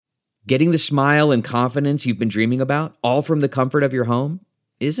Getting the smile and confidence you've been dreaming about, all from the comfort of your home,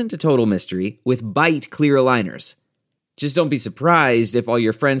 isn't a total mystery with Byte clear aligners. Just don't be surprised if all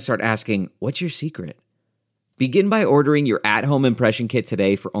your friends start asking, "What's your secret?" Begin by ordering your at-home impression kit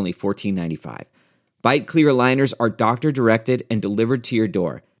today for only $14.95. Byte clear aligners are doctor-directed and delivered to your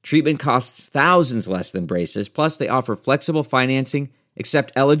door. Treatment costs thousands less than braces, plus they offer flexible financing,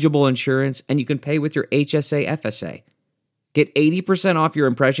 accept eligible insurance, and you can pay with your HSA FSA. Get 80% off your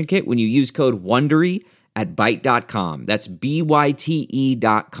impression kit when you use code WONDERY at Byte.com. That's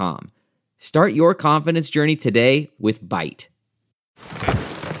BYTE.com. Start your confidence journey today with Byte.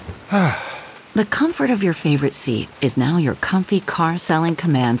 The comfort of your favorite seat is now your comfy car-selling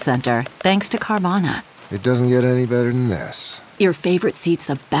command center, thanks to Carvana. It doesn't get any better than this. Your favorite seat's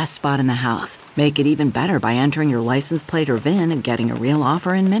the best spot in the house. Make it even better by entering your license plate or VIN and getting a real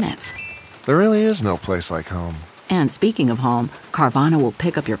offer in minutes. There really is no place like home. And speaking of home, Carvana will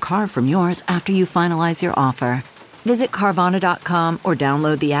pick up your car from yours after you finalize your offer. Visit Carvana.com or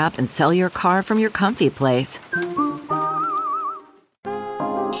download the app and sell your car from your comfy place.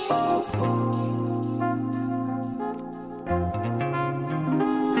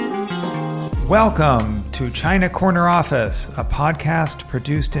 Welcome to China Corner Office, a podcast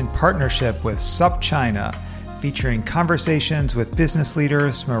produced in partnership with SupChina, featuring conversations with business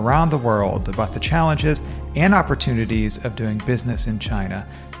leaders from around the world about the challenges and opportunities of doing business in China,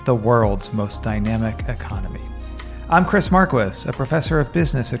 the world's most dynamic economy. I'm Chris Marquis, a professor of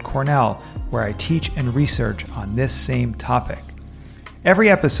business at Cornell, where I teach and research on this same topic. Every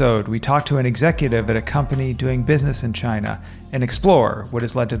episode, we talk to an executive at a company doing business in China and explore what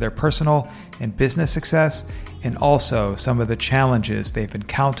has led to their personal and business success, and also some of the challenges they've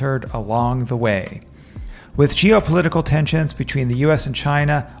encountered along the way. With geopolitical tensions between the US and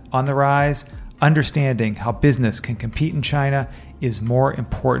China on the rise, understanding how business can compete in China is more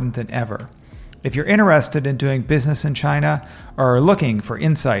important than ever. If you're interested in doing business in China or are looking for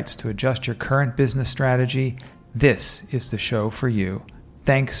insights to adjust your current business strategy, this is the show for you.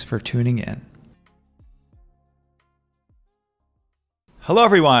 Thanks for tuning in. Hello,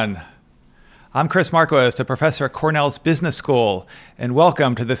 everyone. I'm Chris Marquis, a professor at Cornell's Business School, and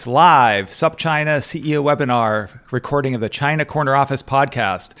welcome to this live SupChina CEO webinar recording of the China Corner Office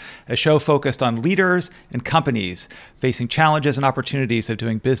podcast, a show focused on leaders and companies facing challenges and opportunities of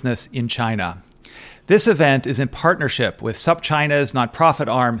doing business in China. This event is in partnership with SupChina's nonprofit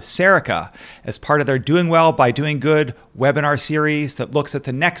arm, Serica, as part of their Doing Well by Doing Good webinar series that looks at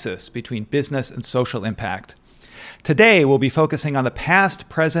the nexus between business and social impact. Today, we'll be focusing on the past,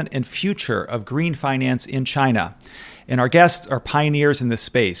 present, and future of green finance in China. And our guests are pioneers in this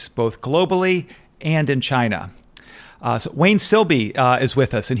space, both globally and in China. So Wayne Silby is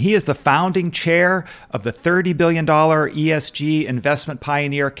with us, and he is the founding chair of the $30 billion ESG investment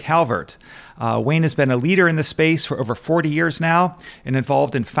pioneer Calvert. Wayne has been a leader in the space for over 40 years now and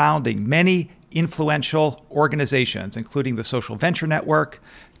involved in founding many influential organizations, including the Social Venture Network,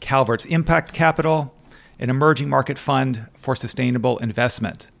 Calvert's Impact Capital, an emerging market fund for sustainable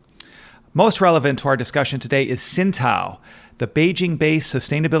investment. Most relevant to our discussion today is Sintao, the Beijing-based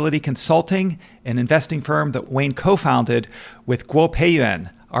sustainability consulting and investing firm that Wayne co-founded with Guo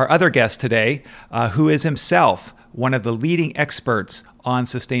Peiyuan, our other guest today, who is himself one of the leading experts on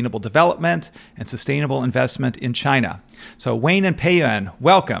sustainable development and sustainable investment in China. So Wayne and Peiyuan,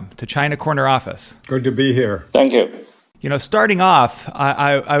 welcome to China Corner Office. Good to be here. Thank you. You know, starting off,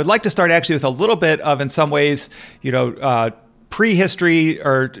 I would like to start actually with a little bit of, in some ways, prehistory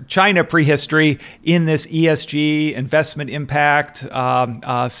or China prehistory in this ESG investment impact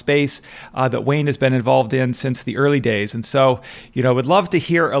space that Wayne has been involved in since the early days. And so, would love to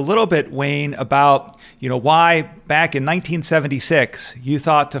hear a little bit, Wayne, about, why back in 1976 you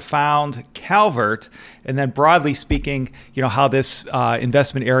thought to found Calvert, and then broadly speaking, how this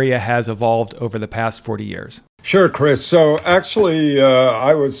investment area has evolved over the past 40 years. Sure, Chris. So actually,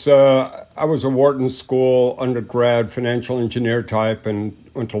 I was a Wharton School undergrad financial engineer type and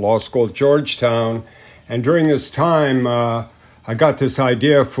went to law school at Georgetown. And during this time, I got this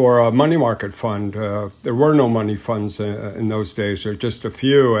idea for a money market fund. There were no money funds in those days, or just a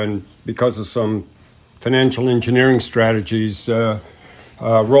few. And because of some financial engineering strategies,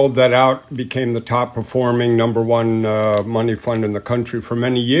 rolled that out, became the top performing number one money fund in the country for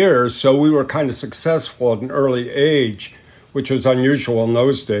many years. So we were kind of successful at an early age, which was unusual in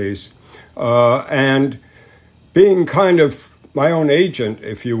those days. And being kind of my own agent,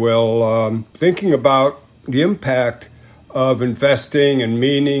 if you will, thinking about the impact of investing and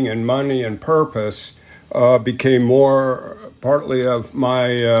meaning and money and purpose became more partly of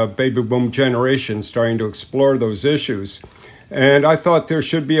my baby boom generation starting to explore those issues. And I thought there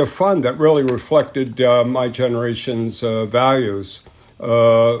should be a fund that really reflected my generation's values,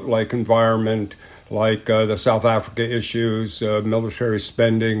 like environment, like the South Africa issues, military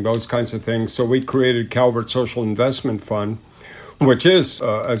spending, those kinds of things. So we created Calvert Social Investment Fund, which is,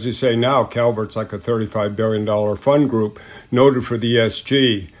 as you say now, Calvert's like a $35 billion fund group noted for the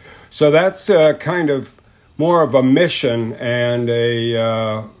ESG. So that's kind of more of a mission and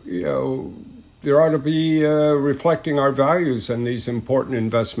there ought to be reflecting our values in these important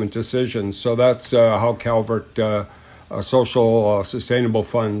investment decisions. So that's how Calvert Social Sustainable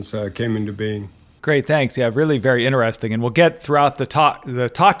Funds came into being. Great, thanks. Yeah, really very interesting. And we'll get throughout the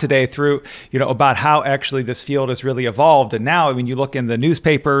talk today through, about how actually this field has really evolved. And now, you look in the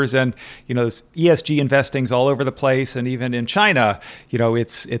newspapers and, this ESG investing's all over the place. And even in China,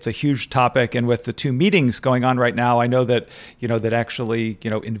 it's a huge topic. And with the two meetings going on right now, I know that, that actually,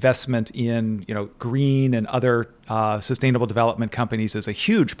 investment in, green and other sustainable development companies is a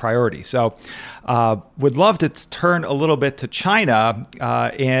huge priority. So would love to turn a little bit to China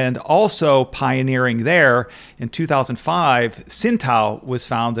and also pioneering there. In 2005, Sintao was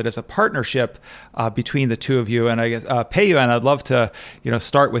founded as a partnership between the two of you. And I guess, Peiyuan, I'd love to,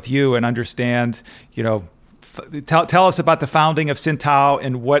 start with you and understand, tell us about the founding of Sintao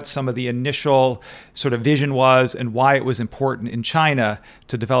and what some of the initial sort of vision was and why it was important in China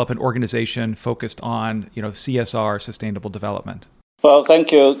to develop an organization focused on, CSR, sustainable development. Well,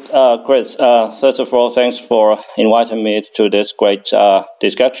 thank you, Chris. First of all, thanks for inviting me to this great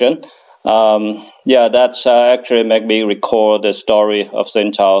discussion. That's actually made me recall the story of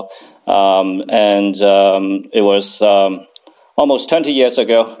Sintao. It was almost 20 years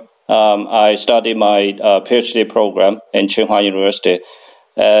ago. I studied my PhD program in Tsinghua University,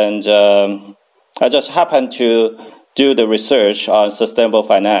 and I just happened to do the research on sustainable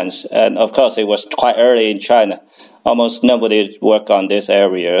finance. And of course, it was quite early in China. Almost nobody worked on these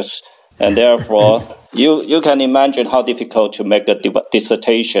areas. And therefore, you can imagine how difficult to make a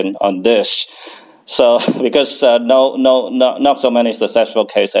dissertation on this. So, because not so many successful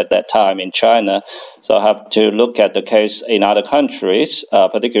cases at that time in China, so I have to look at the case in other countries,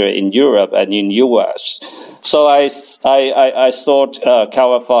 particularly in Europe and in US. So I sought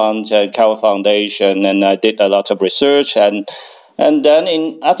Calvert Fund and Calvert Foundation, and I did a lot of research, and then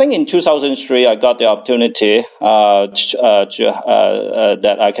in 2003 I got the opportunity that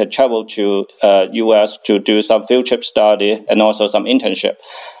I could travel to US to do some field trip study and also some internship,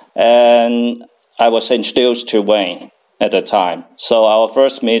 and I was introduced to Wayne at the time. So our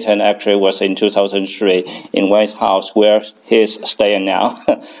first meeting actually was in 2003 in Wayne's house, where he's staying now.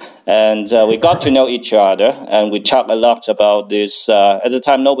 And we got to know each other, and we talked a lot about this. At the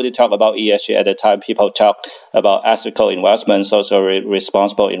time, nobody talked about ESG. At the time, people talked about ethical investment, social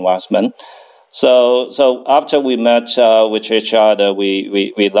responsible investment. So after we met with each other,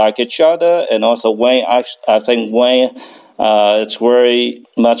 we like each other. And also Wayne, I think Wayne, it's very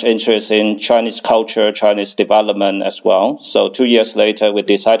much interested in Chinese culture, Chinese development as well. So 2 years later, we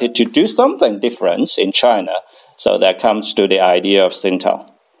decided to do something different in China. So that comes to the idea of Sintao.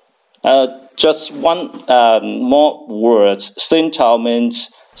 Just one more words. Sintao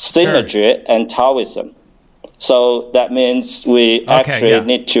means synergy and Taoism. So that means we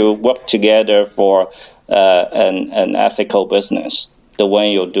need to work together for an ethical business, the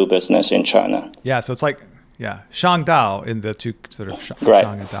way you do business in China. Yeah, so it's like, Shang Dao in the two sort of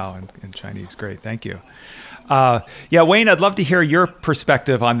Shang and Dao in Chinese. Great, thank you. Wayne, I'd love to hear your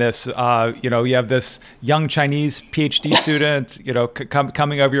perspective on this. You have this young Chinese PhD student,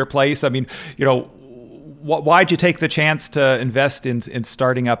 coming over your place. I mean, why'd you take the chance to invest in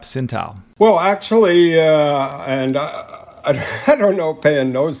starting up Sintao? Well, actually, and I don't know if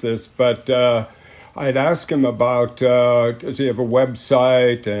Peiyuan knows this, but I'd asked him about, does he have a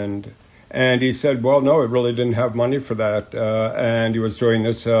website? And he said, well, no, he really didn't have money for that. And he was doing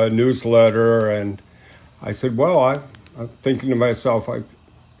this newsletter. And I said, well, I'm thinking to myself,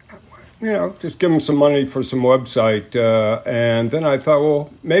 just give him some money for some website. And then I thought,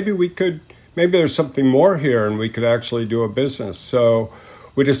 well, maybe there's something more here and we could actually do a business. So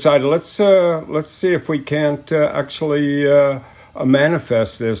we decided, let's see if we can't actually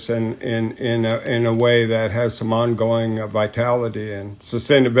manifest this in a way that has some ongoing vitality and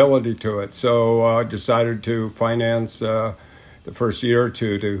sustainability to it. So I decided to finance the first year or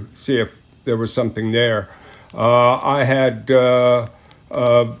two to see if there was something there. I had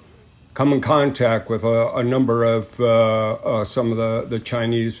come in contact with a number of some of the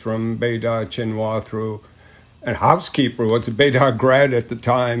Chinese from Beida, Tsinghua through, and housekeeper was a Beida grad at the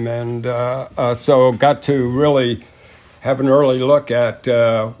time, and so got to really have an early look at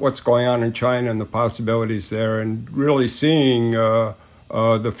what's going on in China and the possibilities there, and really seeing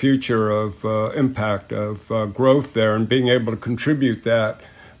the future of impact of growth there, and being able to contribute that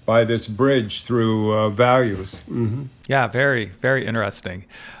by this bridge through values. Mm-hmm. Yeah, very, very interesting.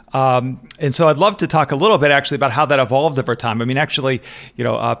 And so I'd love to talk a little bit actually about how that evolved over time. I mean, actually,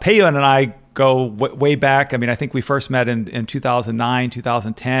 Pei-Yuen and I go way back. I mean, I think we first met in 2009,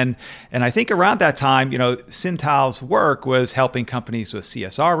 2010. And I think around that time, Sintao's work was helping companies with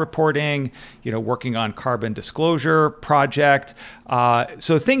CSR reporting, working on carbon disclosure project.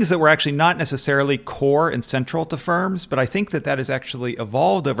 So things that were actually not necessarily core and central to firms, but I think that has actually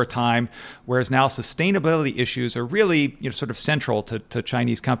evolved over time, whereas now sustainability issues are really sort of central to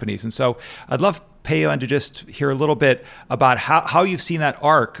Chinese companies. And so I'd love Pei-Yuen to just hear a little bit about how you've seen that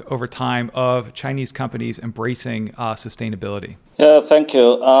arc over time of Chinese companies embracing sustainability. Yeah, thank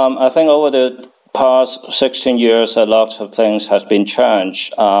you. I think over the past 16 years, a lot of things have been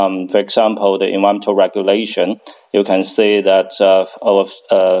changed. For example, the environmental regulation. You can see that over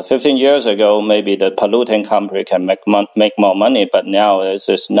 15 years ago, maybe the polluting company can make more money, but now this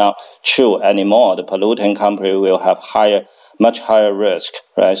is not true anymore. The polluting company will have much higher risk,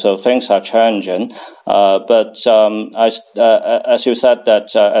 right? So things are changing. But as you said,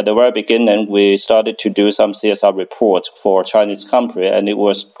 that at the very beginning, we started to do some CSR reports for Chinese company, and it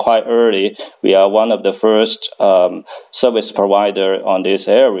was quite early. We are one of the first service provider on these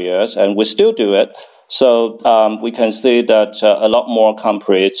areas, and we still do it. So we can see that a lot more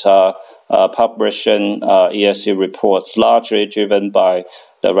companies are publishing ESG reports, largely driven by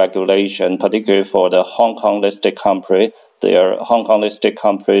the regulation, particularly for the Hong Kong listed company. Their Hong Kong listed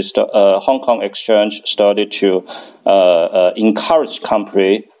companies, Hong Kong Exchange started to encourage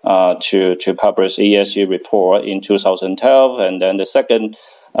company to publish ESG report in 2012, and then the second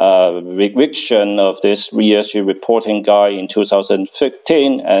revision of this ESG reporting guide in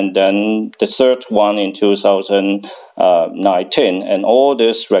 2015, and then the third one in 2019. And all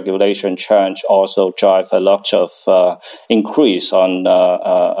this regulation change also drive a lot of increase on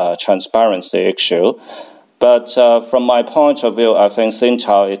transparency issue. But from my point of view, I think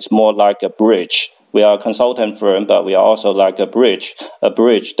Sintao is more like a bridge. We are a consultant firm, but we are also like a bridge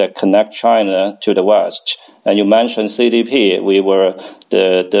that connects China to the West. And you mentioned CDP. We were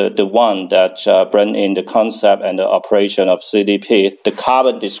the one that brought in the concept and the operation of CDP, the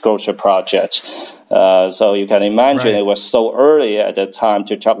Carbon Disclosure Project. So you can imagine It was so early at the time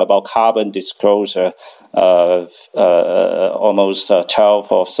to talk about carbon disclosure, almost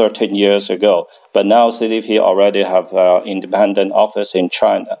 12 or 13 years ago. But now CDP already have independent office in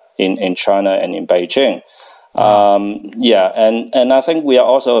China, in China and in Beijing. And I think we are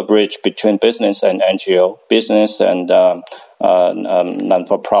also a bridge between business and NGO, business and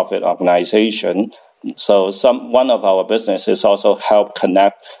non-for-profit organization. So one of our businesses also help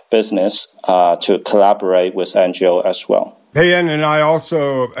connect business to collaborate with NGO as well. Pei-Yuen and I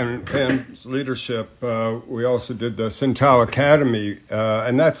also, and Pam's leadership, we also did the Sintao Academy,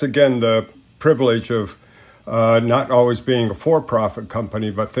 and that's again the privilege of not always being a for-profit company,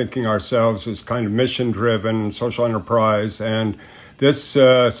 but thinking ourselves as kind of mission-driven social enterprise. And this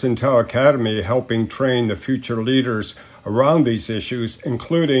Sintao Academy helping train the future leaders around these issues,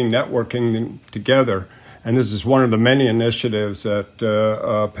 including networking them together. And this is one of the many initiatives that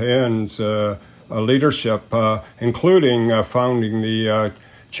Pei-Yuen's leadership, including founding the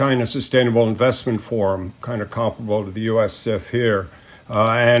China Sustainable Investment Forum, kind of comparable to the U.S. SIF here,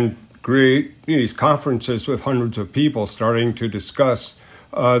 and create these conferences with hundreds of people starting to discuss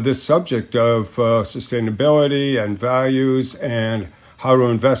this subject of sustainability and values and how do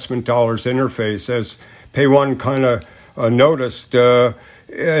investment dollars interface. As Pei-Yuen kind of noticed,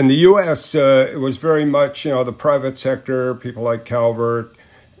 in the U.S., it was very much, the private sector, people like Calvert,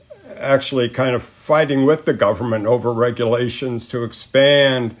 actually kind of fighting with the government over regulations to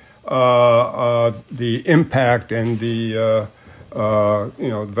expand the impact and the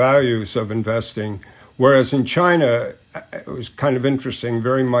values of investing. Whereas in China, it was kind of interesting,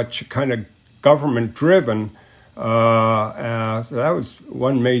 very much kind of government-driven. So that was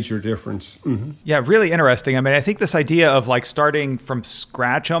one major difference. Mm-hmm. Yeah, really interesting. I mean, I think this idea of like starting from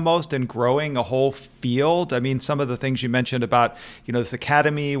scratch almost and growing a whole field. I mean, some of the things you mentioned about, this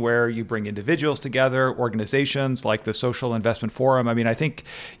academy where you bring individuals together, organizations like the Social Investment Forum. I mean, I think,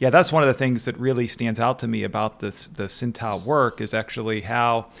 that's one of the things that really stands out to me about the Sintao work is actually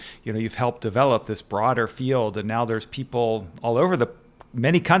how, you've helped develop this broader field. And now there's people all over the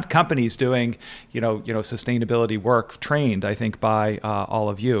many companies doing, sustainability work trained, I think, by all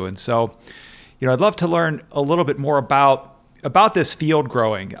of you. And so, I'd love to learn a little bit more about this field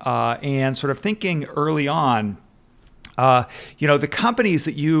growing and sort of thinking early on, the companies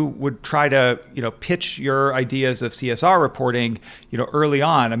that you would try to, pitch your ideas of CSR reporting, early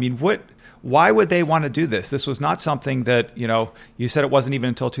on, I mean, why would they want to do this? This was not something that, you said it wasn't even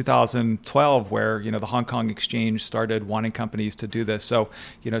until 2012 where, the Hong Kong Exchange started wanting companies to do this. So,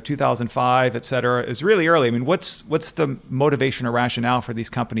 2005, et cetera, is really early. I mean, what's the motivation or rationale for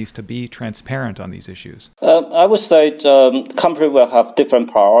these companies to be transparent on these issues? I would say companies will have different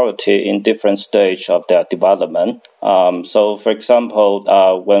priority in different stage of their development. So, for example,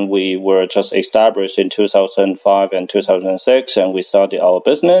 when we were just established in 2005 and 2006 and we started our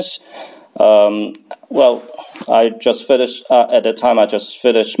business, I just finished at the time. I just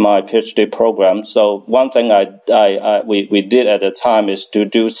finished my PhD program. So one thing we did at the time is to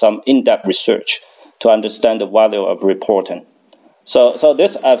do some in-depth research to understand the value of reporting. So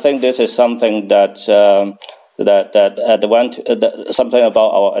I think this is something that something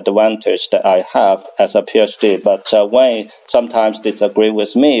about our advantage that I have as a PhD. But Wayne sometimes disagree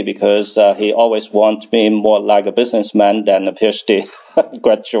with me because he always wants me more like a businessman than a PhD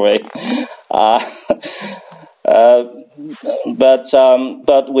graduate. But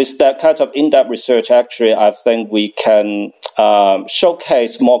with that kind of in-depth research, actually, I think we can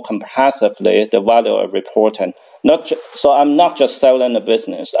showcase more comprehensively the value of reporting. So I'm not just selling a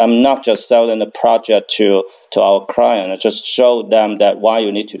business. I'm not just selling a project to our client. I just show them that why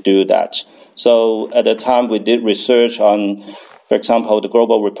you need to do that. So at the time we did research on, for example, the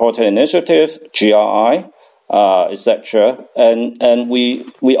Global Reporting Initiative, GRI, etc. And we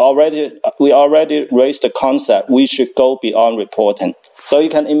already raised the concept we should go beyond reporting. So you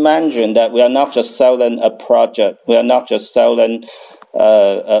can imagine that we are not just selling a project. We are not just selling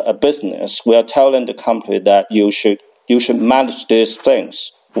a business. We are telling the company that you should manage these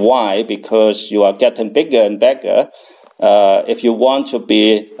things. Why? Because you are getting bigger and bigger. If you want to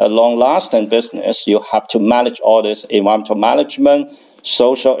be a long-lasting business, you have to manage all this environmental management,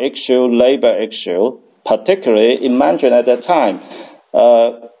 social issue, labor issue. Particularly, imagine at that time,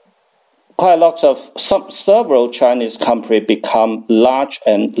 quite a lot of several Chinese companies become larger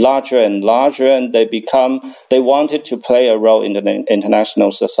and larger, and they wanted to play a role in the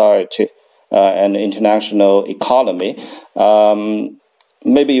international society and international economy.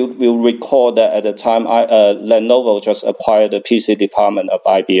 Maybe you will recall that at the time, Lenovo just acquired the PC department of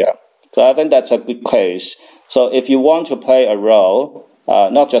IBM. So I think that's a good case. So if you want to play a role,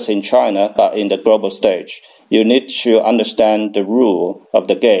 not just in China, but in the global stage, you need to understand the rule of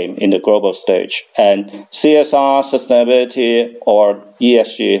the game in the global stage. And CSR, sustainability, or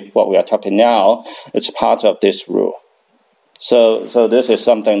ESG, what we are talking now, it's part of this rule. So this is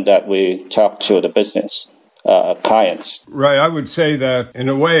something that we talk to the business clients. Right. I would say that in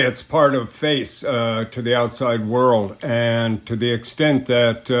a way it's part of face to the outside world, and to the extent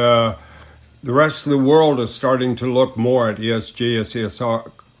that the rest of the world is starting to look more at ESG,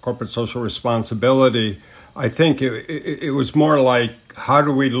 CSR, corporate social responsibility. I think it was more like, how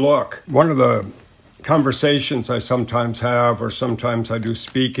do we look? One of the conversations I sometimes have, or sometimes I do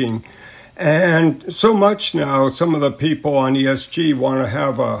speaking, and so much now, some of the people on ESG want to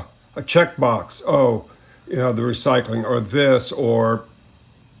have a checkbox. Oh, the recycling, or this, or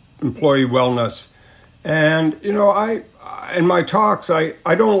employee wellness. And, I in my talks, I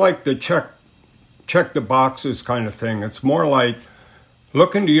don't like the check the boxes kind of thing. It's more like,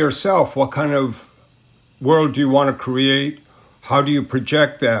 look into yourself. What kind of world do you want to create? How do you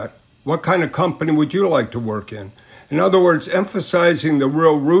project that? What kind of company would you like to work in? In other words, emphasizing the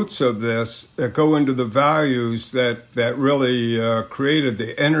real roots of this that go into the values that really created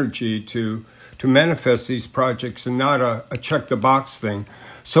the energy to manifest these projects, and not a check the box thing.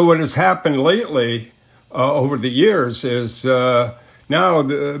 So what has happened lately over the years is now,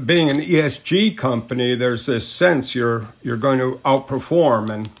 being an ESG company, there's this sense you're going to outperform.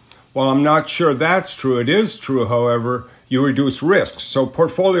 And while I'm not sure that's true, it is true, however, you reduce risks. So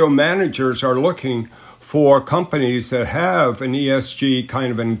portfolio managers are looking for companies that have an ESG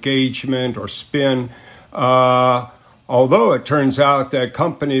kind of engagement or spin. Although it turns out that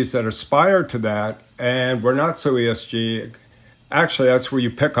companies that aspire to that and we're not so ESG, actually that's where you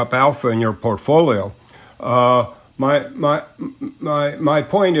pick up alpha in your portfolio. My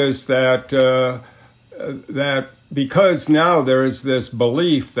point is that that because now there is this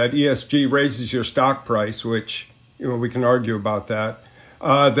belief that ESG raises your stock price, which we can argue about that,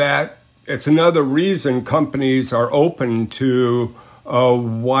 that it's another reason companies are open to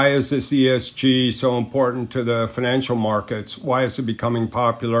why is this ESG so important to the financial markets? Why is it becoming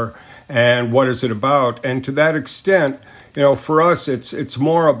popular? And what is it about? And to that extent, for us, it's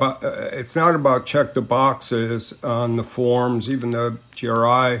more about, it's not about check the boxes on the forms, even the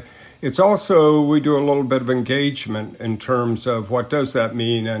GRI. it's also, we do a little bit of engagement in terms of what does that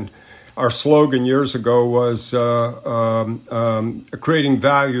mean. And our slogan years ago was creating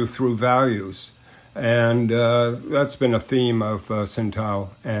value through values. And that's been a theme of Sintao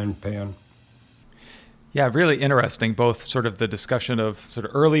and Pan. Yeah, really interesting, both sort of the discussion of sort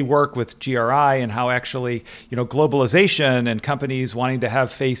of early work with GRI and how actually, globalization and companies wanting to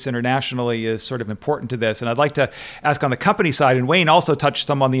have face internationally is sort of important to this. And I'd like to ask on the company side, and Wayne also touched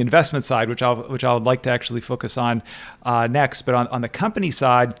some on the investment side, which I'll like to actually focus on next. But on the company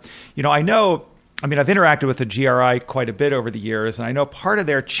side, I've interacted with the GRI quite a bit over the years, and I know part of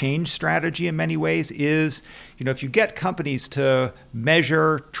their change strategy in many ways is, if you get companies to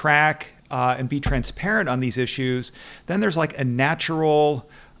measure, track, and be transparent on these issues, then there's like a natural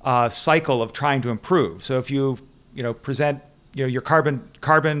cycle of trying to improve. So if you present your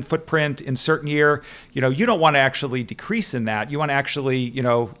carbon footprint in certain year, you don't want to actually decrease in that. You want to actually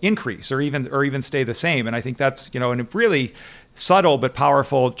increase or even stay the same. And I think that's a really subtle but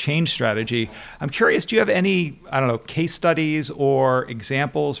powerful change strategy. I'm curious, do you have any, case studies or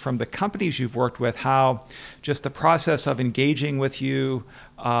examples from the companies you've worked with, how just the process of engaging with you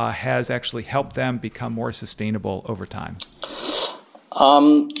has actually helped them become more sustainable over time?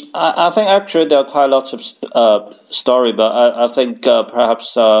 I think actually there are quite lots of story, but I think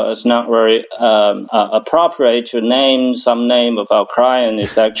perhaps it's not very appropriate to name some name of our client,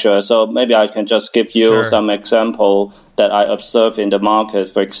 etc. So maybe I can just give you some example that I observe in the market.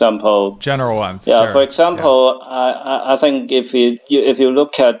 For example, general ones. Yeah. Sure. For example, I think if you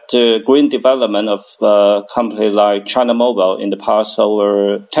look at the green development of a company like China Mobile in the past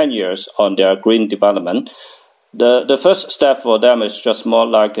over 10 years on their green development. The first step for them is just more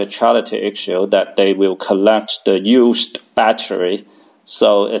like a charity issue that they will collect the used battery.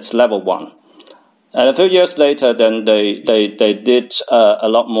 So it's level 1. And a few years later, then they did a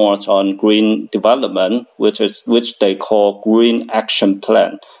lot more on green development, which they call Green Action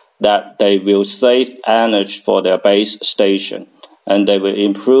Plan, that they will save energy for their base station. And they will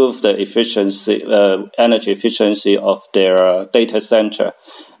improve the energy efficiency of their data center.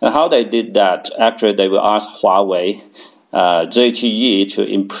 And how they did that, actually, they will ask Huawei, ZTE, to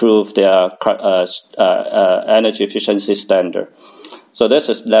improve their energy efficiency standard. So this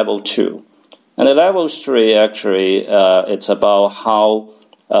is level 2. And the level 3, actually, it's about how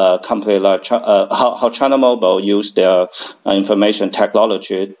company like how China Mobile use their information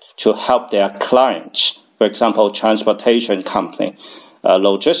technology to help their clients. For example, transportation company,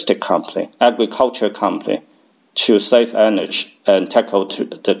 logistic company, agriculture company, to save energy and tackle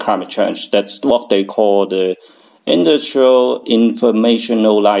the climate change. That's what they call the industrial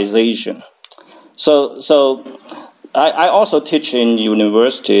informationalization. So I also teach in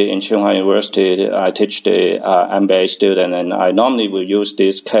university, in Tsinghua University. I teach the MBA student, and I normally will use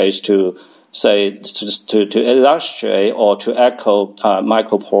this case to say to illustrate or to echo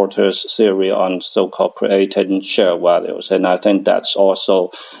Michael Porter's theory on so-called creating shared values, and I think that's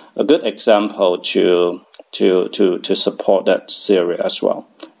also a good example to support that theory as well.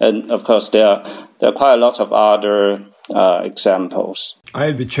 And of course, there are quite a lot of other examples. I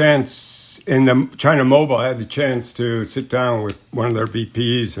had the chance in the China Mobile. I had the chance to sit down with one of their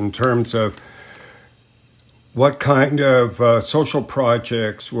VPs in terms of what kind of social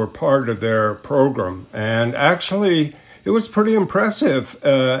projects were part of their program. And actually, it was pretty impressive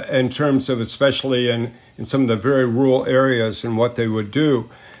in terms of, especially in some of the very rural areas and what they would do.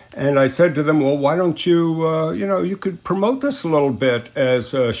 And I said to them, well, why don't you, you could promote this a little bit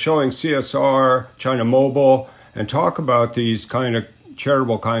as showing CSR, China Mobile, and talk about these kind of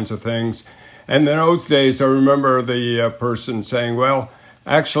charitable kinds of things. And in those days, I remember the person saying, well,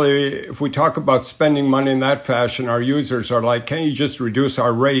 actually, if we talk about spending money in that fashion, our users are like, "Can't you just reduce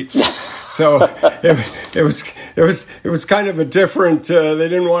our rates?" So it was kind of a different. They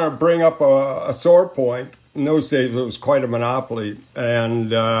didn't want to bring up a sore point. In those days, it was quite a monopoly,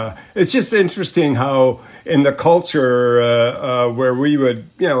 and it's just interesting how in the culture where we would,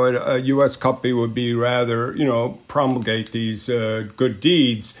 a U.S. company would be rather, promulgate these good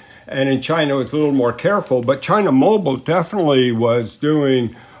deeds. And in China, it was a little more careful. But China Mobile definitely was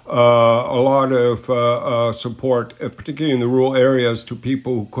doing a lot of support, particularly in the rural areas, to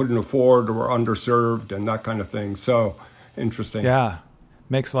people who couldn't afford or were underserved and that kind of thing. So interesting. Yeah.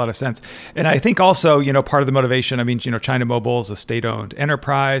 Makes a lot of sense. And I think also, part of the motivation, China Mobile is a state-owned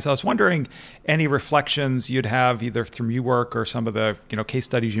enterprise. I was wondering any reflections you'd have either from your work or some of the, case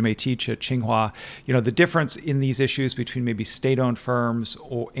studies you may teach at Tsinghua, the difference in these issues between maybe state-owned firms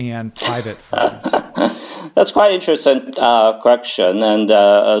and private firms. That's quite interesting question. And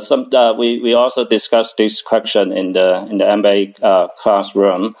we also discussed this question in the MBA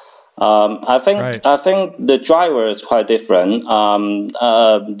classroom. I think the driver is quite different.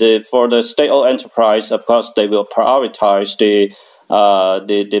 For the state-owned enterprise, of course, they will prioritize the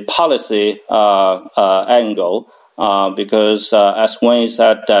policy angle because, as Wayne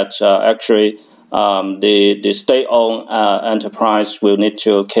said, that actually the state-owned enterprise will need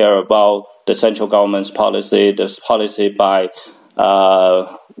to care about the central government's policy, this policy by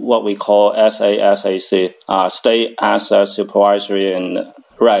what we call SASAC, State Asset Supervisory and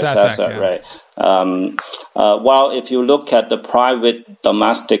right. While if you look at the private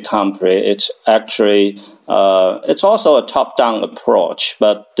domestic company, it's actually it's also a top-down approach,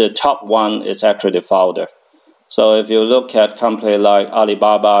 but the top one is actually the founder. So if you look at company like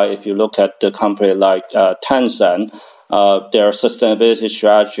Alibaba, if you look at the company like Tencent, their sustainability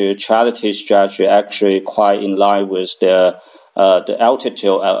strategy, charity strategy, actually quite in line with their the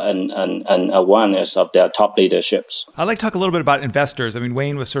altitude and awareness of their top leaderships. I'd like to talk a little bit about investors. I mean,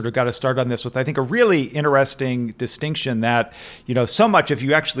 Wayne was sort of got us started on this with, I think, a really interesting distinction that, so much if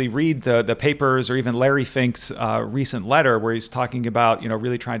you actually read the papers or even Larry Fink's recent letter where he's talking about,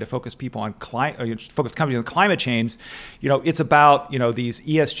 really trying to focus people on focus companies on climate change, it's about, these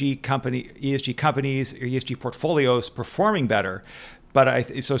ESG companies or ESG portfolios performing better. But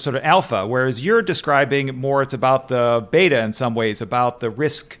so sort of alpha, whereas you're describing more, it's about the beta in some ways, about the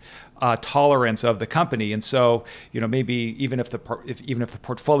risk tolerance of the company. And so, maybe even if the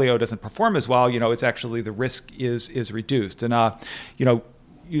portfolio doesn't perform as well, it's actually the risk is reduced. And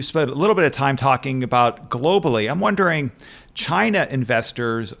you spent a little bit of time talking about globally. I'm wondering, China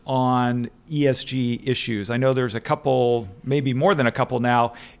investors on ESG issues. I know there's a couple, maybe more than a couple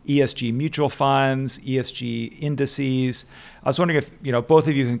now, ESG mutual funds, ESG indices. I was wondering if, both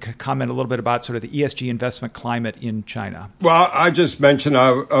of you can comment a little bit about sort of the ESG investment climate in China. Well, I just mentioned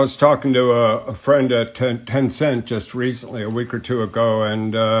I was talking to a friend at Tencent just recently, a week or two ago,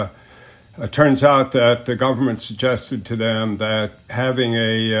 and it turns out that the government suggested to them that having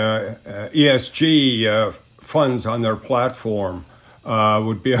a ESG funds on their platform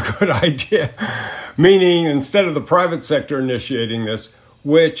would be a good idea. Meaning, instead of the private sector initiating this,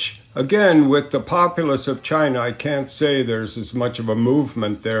 which, again, with the populace of China, I can't say there's as much of a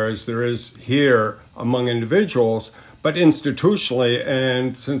movement there as there is here among individuals, but institutionally,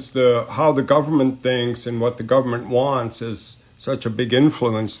 and since how the government thinks and what the government wants is such a big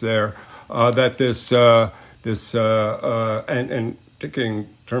influence there, that this and particularly in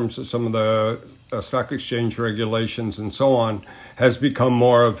terms of some of the stock exchange regulations and so on, has become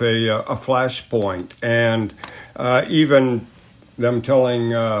more of a flashpoint. And even them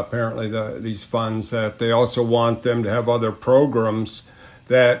telling apparently these funds that they also want them to have other programs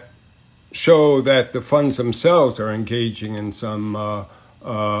that show that the funds themselves are engaging in some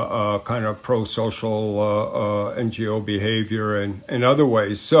kind of pro-social NGO behavior and in other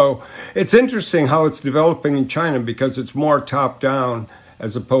ways. So it's interesting how it's developing in China because it's more top-down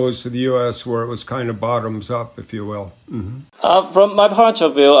as opposed to the U.S. where it was kind of bottoms up, if you will. Mm-hmm. From my point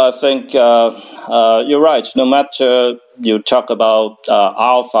of view, I think you're right. No matter you talk about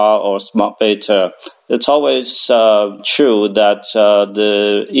alpha or smart beta, it's always true that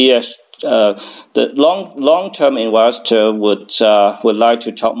the long-term investor would like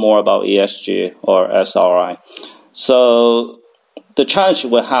to talk more about ESG or SRI. So the challenge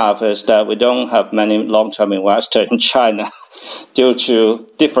we have is that we don't have many long-term investors in China due to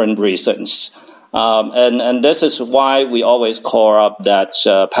different reasons. And this is why we always call up that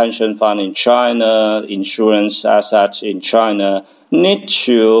pension fund in China, insurance assets in China need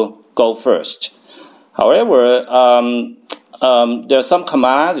to go first. However, there's some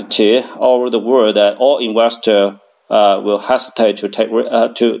commonality all over the world that all investors will hesitate to take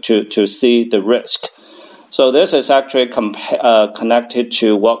to see the risk. So this is actually connected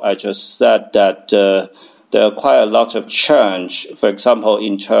to what I just said, that there are quite a lot of change, for example,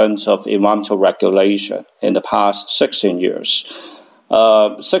 in terms of environmental regulation in the past 16 years.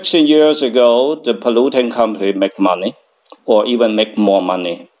 16 years ago, the polluting company make money or even make more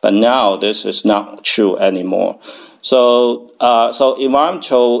money. But now this is not true anymore. So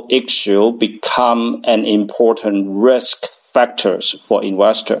environmental issue become an important risk factors for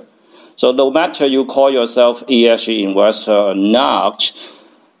investor. So no matter you call yourself ESG investor or not,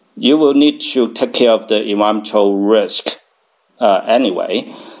 you will need to take care of the environmental risk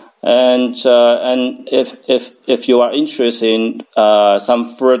anyway. And if you are interested in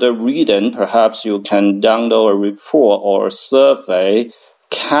some further reading, perhaps you can download a report or a survey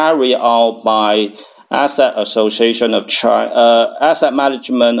carried out by Asset Management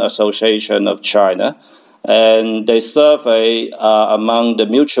Association of China. And they survey among the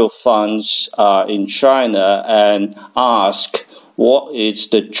mutual funds in China and ask what is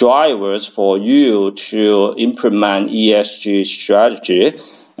the drivers for you to implement ESG strategy?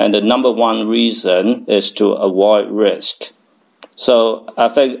 And the number one reason is to avoid risk. So I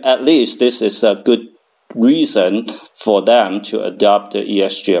think at least this is a good reason for them to adopt the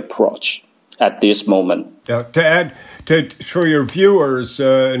ESG approach at this moment. Yeah, to add for your viewers,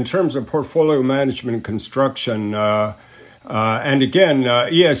 in terms of portfolio management and construction, and again,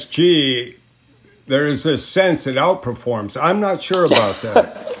 ESG, there is a sense it outperforms. I'm not sure about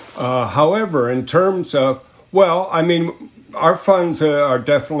that. However, in terms of, our funds are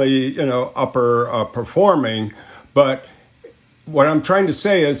definitely, upper performing, but what I'm trying to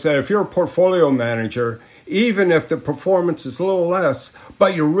say is that if you're a portfolio manager, even if the performance is a little less,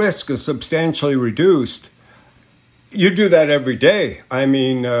 but your risk is substantially reduced, you do that every day. I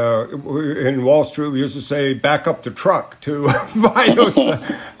mean, in Wall Street, we used to say, back up the truck to buy those,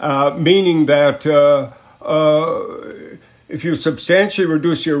 meaning that if you substantially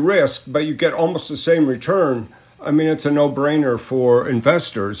reduce your risk, but you get almost the same return, I mean, it's a no-brainer for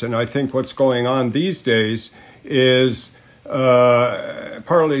investors. And I think what's going on these days is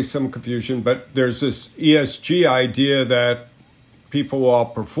partly some confusion, but there's this ESG idea that people will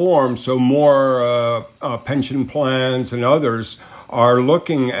outperform, so more pension plans and others are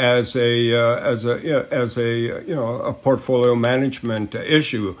looking as a portfolio management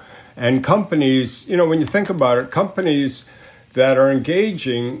issue. And companies, when you think about it, companies that are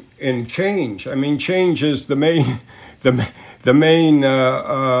engaging in change. I mean, change is the main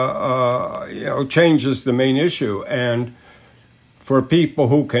change is the main issue, and for people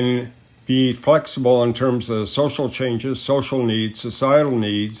who can be flexible in terms of social changes, social needs, societal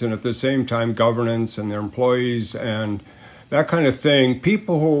needs, and at the same time governance and their employees and that kind of thing,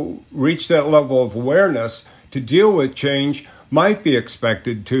 people who reach that level of awareness to deal with change might be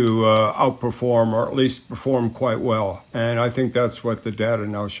expected to outperform or at least perform quite well. And I think that's what the data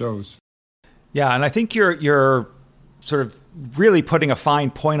now shows. Yeah, and I think you're sort of really putting a fine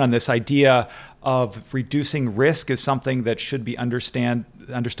point on this idea of reducing risk is something that should be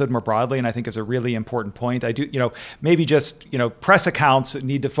understood more broadly, and I think is a really important point. I do, maybe just, press accounts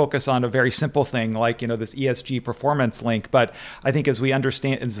need to focus on a very simple thing like, this ESG performance link. But I think as we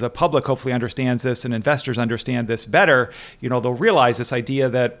understand, as the public hopefully understands this and investors understand this better, they'll realize this idea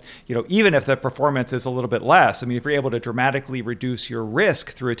that, even if the performance is a little bit less, I mean, if you're able to dramatically reduce your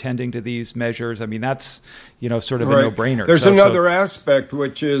risk through attending to these measures, I mean, that's, sort of a no-brainer. There's another aspect,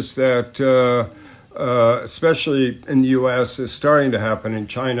 which is that, especially in the U.S., is starting to happen in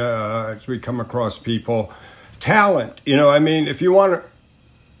China as we come across people. Talent, if you want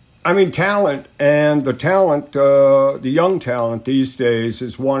to, talent, and the young talent these days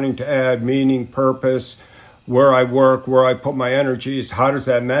is wanting to add meaning, purpose, where I work, where I put my energies, how does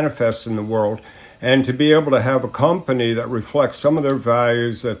that manifest in the world? And to be able to have a company that reflects some of their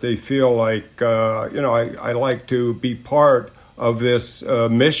values, that they feel like, I like to be part of this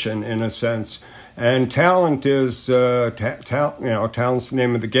mission in a sense. And talent is, talent's the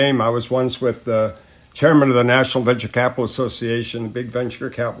name of the game. I was once with the chairman of the National Venture Capital Association, big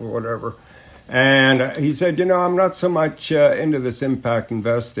venture capital, whatever. And he said, I'm not so much into this impact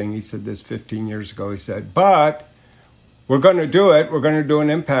investing. He said this 15 years ago. He said, but we're going to do it. We're going to do an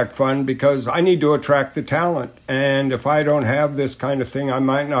impact fund because I need to attract the talent. And if I don't have this kind of thing, I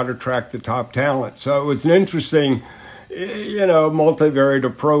might not attract the top talent. So it was an interesting, multivariate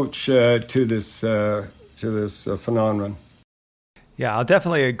approach to this phenomenon. Yeah, I'll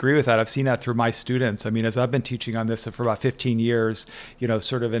definitely agree with that. I've seen that through my students. I mean, as I've been teaching on this for about 15 years,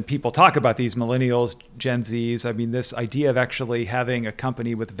 and people talk about these millennials, Gen Zs. I mean, this idea of actually having a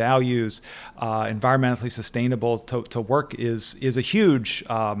company with values, environmentally sustainable to work is a huge,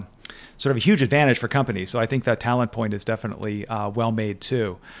 sort of a huge advantage for companies. So I think that talent point is definitely well made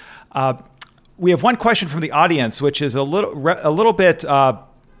too. We have one question from the audience, which is a little bit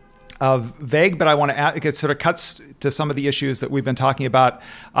vague, but I want to add, it sort of cuts to some of the issues that we've been talking about.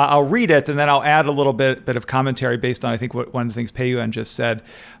 I'll read it and then I'll add a little bit of commentary based on, I think, what one of the things Pei Yuan just said.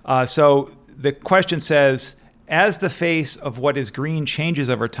 So the question says, as the face of what is green changes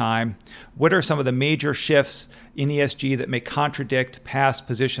over time, what are some of the major shifts in ESG that may contradict past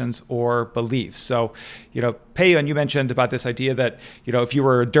positions or beliefs? So, Pei Yuan, you mentioned about this idea that, if you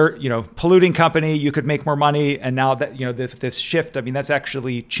were a polluting company, you could make more money. And now that, this shift, I mean, that's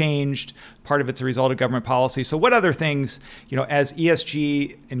actually changed. Part of it's a result of government policy. So what other things, as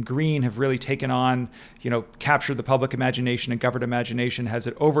ESG and green have really taken on, captured the public imagination and government imagination, has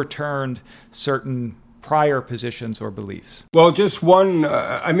it overturned certain prior positions or beliefs? Well, just one,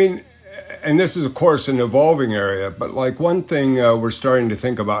 and this is, of course, an evolving area, but like one thing we're starting to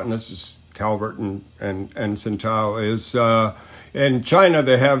think about, and this is Calvert and Sintao, is, in China,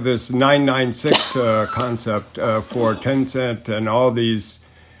 they have this 996 concept for Tencent and all these.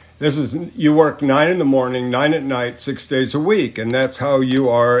 This is, you work 9 in the morning, 9 at night, 6 days a week, and that's how you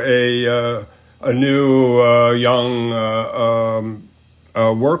are a new young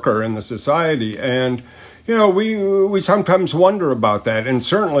worker in the society. And we sometimes wonder about that, and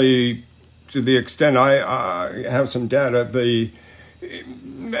certainly to the extent I have some data,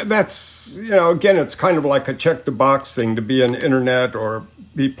 that's, again, it's kind of like a check the box thing to be an internet or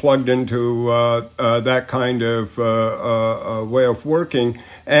be plugged into that kind of way of working.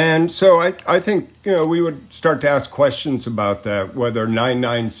 And so I think, we would start to ask questions about that, whether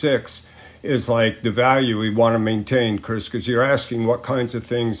 996 is like the value we want to maintain, Chris, because you're asking what kinds of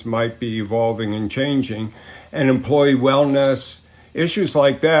things might be evolving and changing, and employee wellness, issues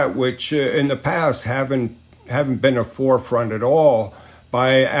like that, which in the past haven't been a forefront at all,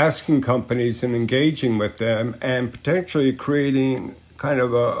 by asking companies and engaging with them and potentially creating kind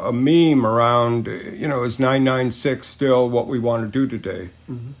of a meme around, is 996 still what we want to do today,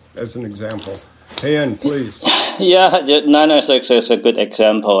 as an example. Ian, please. Yeah, 996 is a good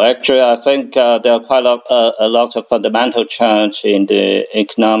example. Actually, I think there are quite a lot of fundamental change in the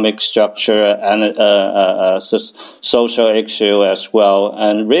economic structure and social issue as well.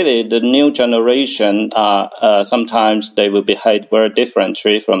 And really, the new generation, sometimes they will behave very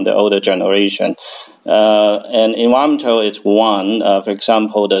differently from the older generation. And environmental is one. For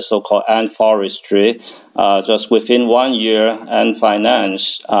example, the so-called Ant Forestry. Just within 1 year, Ant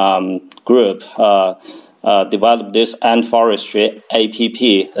Finance group developed this Ant Forestry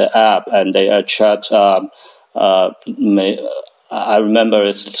app, and they attract. I remember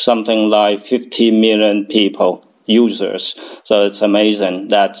it's something like 50 million people. Users. So it's amazing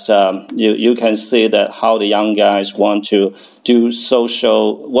that you can see that how the young guys want to do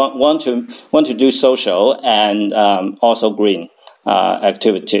social, want to do social and also green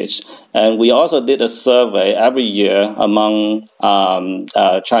activities. And we also did a survey every year among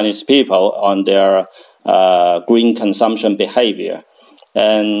Chinese people on their green consumption behavior.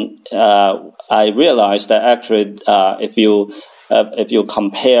 And I realized that actually, if you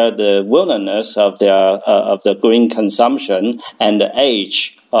compare the willingness of the green consumption and the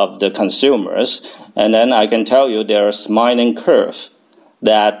age of the consumers, and then I can tell you there's a smiling curve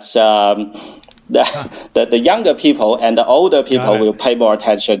that the younger people and the older people will pay more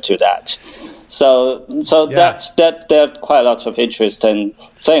attention to that. So that's there are quite a lot of interesting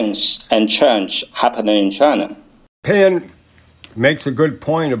things and change happening in China. Pan makes a good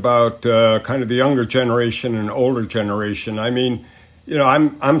point about kind of the younger generation and older generation. I mean,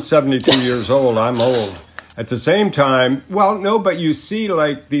 I'm 72 years old. I'm old. At the same time, but you see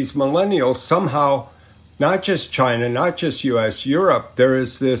like these millennials somehow, not just China, not just U.S., Europe, there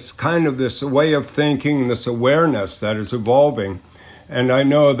is this kind of this way of thinking, this awareness that is evolving. And I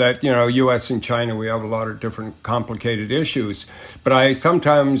know that, U.S. and China, we have a lot of different complicated issues. But I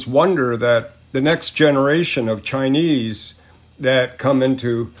sometimes wonder that the next generation of Chinese that come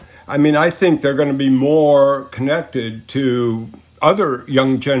into, I think they're going to be more connected to other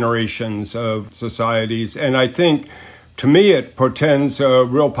young generations of societies. And I think, to me, it portends a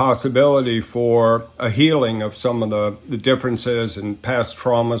real possibility for a healing of some of the differences and past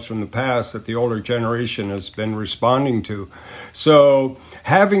traumas from the past that the older generation has been responding to. So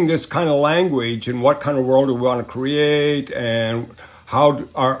having this kind of language and what kind of world do we want to create, and how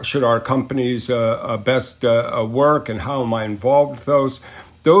should our companies best work, and how am I involved with those?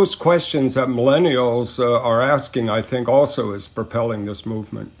 Those questions that millennials are asking, I think, also is propelling this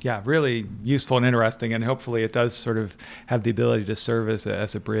movement. Yeah, really useful and interesting, and hopefully it does sort of have the ability to serve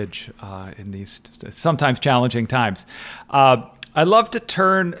as a bridge in these sometimes challenging times. I'd love to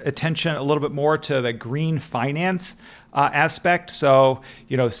turn attention a little bit more to the green finance aspect. So,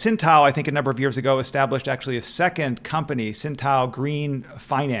 Sintao, I think a number of years ago, established actually a second company, Sintao Green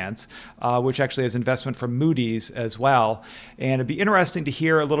Finance, which actually has investment from Moody's as well. And it'd be interesting to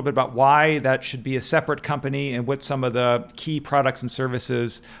hear a little bit about why that should be a separate company and what some of the key products and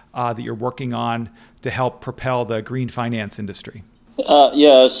services that you're working on to help propel the green finance industry.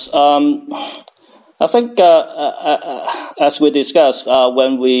 Yes. I think, as we discussed,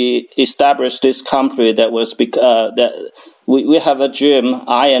 when we established this company, that was that we have a dream.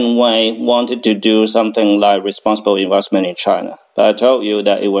 I and Wayne wanted to do something like responsible investment in China, but I told you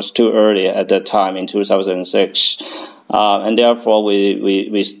that it was too early at that time in 2006, and therefore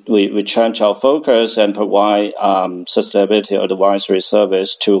we changed our focus and provide sustainability advisory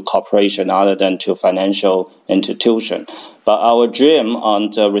service to corporation other than to financial institution. But our dream on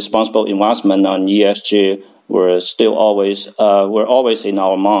the responsible investment on ESG were always in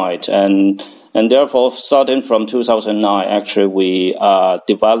our mind. And therefore, starting from 2009, actually, we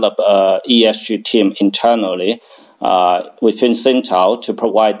developed an ESG team internally within Sintao to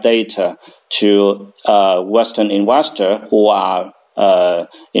provide data to Western investors who are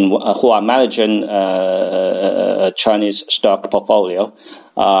managing a Chinese stock portfolio.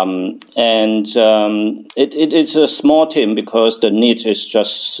 It's a small team because the need is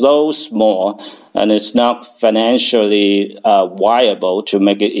just so small, and it's not financially viable to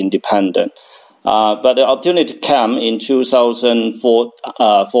make it independent. But the opportunity came in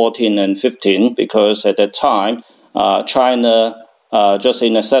 2014 and 15 because at that time, China just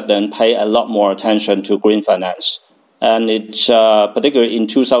in a sudden paid a lot more attention to green finance. And it's particularly in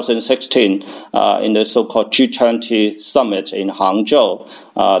 2016, in the so-called G20 summit in Hangzhou,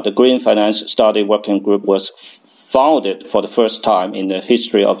 the Green Finance Study Working Group was founded for the first time in the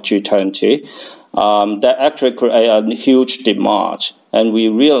history of G20. That actually created a huge demand. And we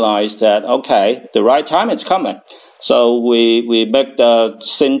realized that, okay, the right time is coming. So we make the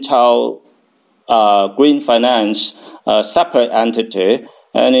Sintao Green Finance a separate entity,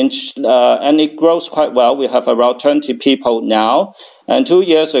 and it grows quite well. We have around 20 people now. And 2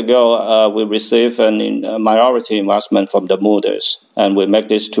 years ago, we received a minority investment from the Moody's, and we make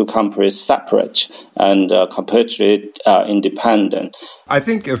these two companies separate and completely independent. I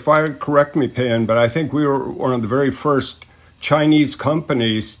think, correct me, Pei-Yen, but I think we were one of the very first Chinese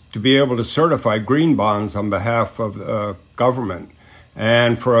companies to be able to certify green bonds on behalf of the government.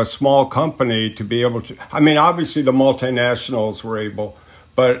 And for a small company to be able to, obviously the multinationals were able,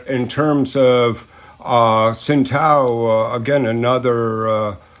 but in terms of Sintao, again,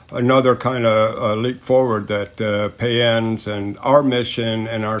 another kind of leap forward that Pei-Yen's and our mission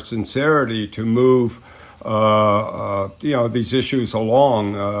and our sincerity to move these issues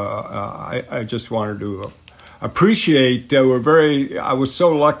along. I just wanted to appreciate. I was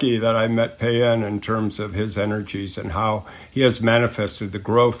so lucky that I met Pei-Yen in terms of his energies and how he has manifested the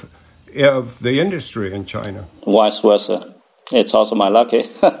growth of the industry in China. Vice versa. It's also my lucky.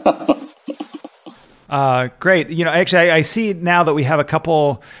 Great. Actually, I see now that we have a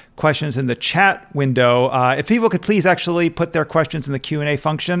couple questions in the chat window. If people could please actually put their questions in the Q&A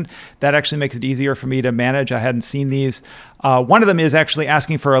function, that actually makes it easier for me to manage. I hadn't seen these. One of them is actually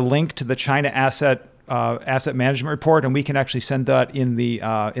asking for a link to the China asset management report, and we can actually send that in the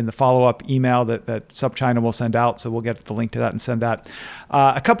follow-up email that SupChina will send out. So we'll get the link to that and send that.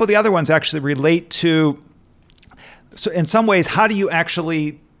 A couple of the other ones actually relate to, so in some ways, how do you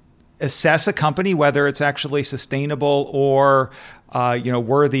actually assess a company, whether it's actually sustainable or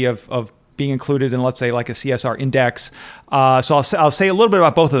worthy of being included in, let's say, like a CSR index? So I'll say a little bit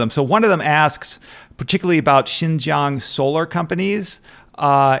about both of them. So one of them asks particularly about Xinjiang solar companies.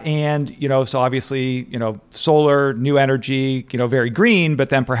 So obviously, solar, new energy, very green, but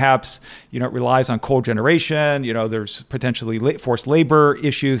then perhaps, it relies on coal generation. There's potentially forced labor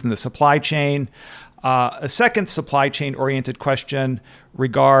issues in the supply chain. A second supply chain oriented question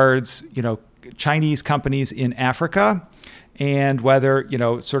regards, Chinese companies in Africa and whether,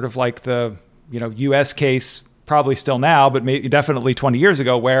 sort of like the, U.S. case, probably still now, but definitely 20 years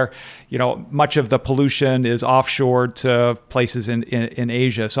ago, where much of the pollution is offshored to places in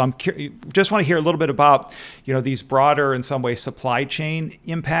Asia. So just want to hear a little bit about these broader, in some ways, supply chain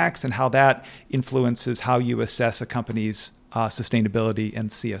impacts and how that influences how you assess a company's sustainability and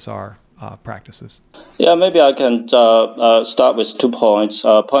CSR practices. Yeah, maybe I can start with 2 points.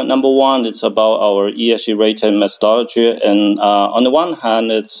 Point number one, it's about our ESG rating methodology, and on the one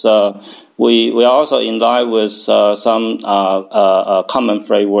hand, it's we are also in line with some common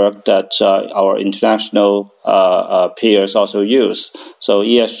framework that our international peers also use. So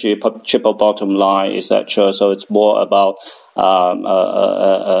ESG triple bottom line, etc. So it's more about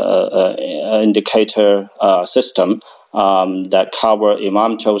indicator system that cover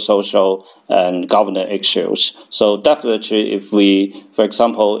environmental, social, and governance issues. So definitely, if we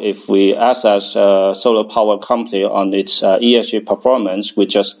assess a solar power company on its ESG performance, we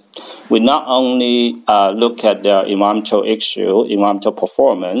not only look at their environmental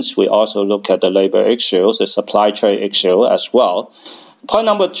performance, we also look at the labor issues, the supply chain issue as well. Point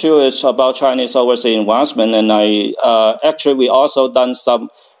number two is about Chinese overseas investment, and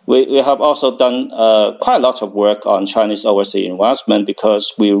we have also done quite a lot of work on Chinese overseas investment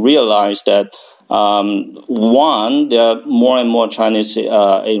because we realized that One, there are more and more Chinese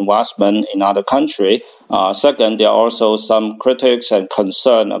investment in other countries. Second, there are also some critics and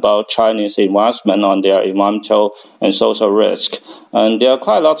concern about Chinese investment on their environmental and social risk. And there are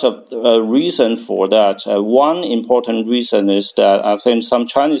quite a lot of reasons for that. One important reason is that I think some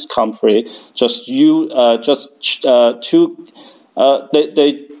Chinese companies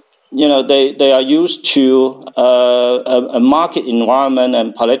they are used to a market environment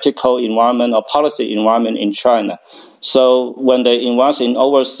and political environment or policy environment in China. So when they invest in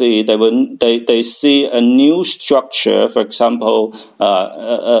overseas, they see a new structure, for example,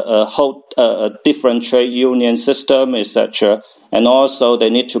 a different trade union system, etc. And also they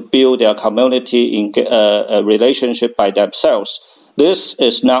need to build their community in a relationship by themselves. This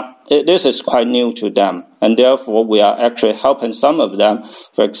is quite new to them, and therefore we are actually helping some of them.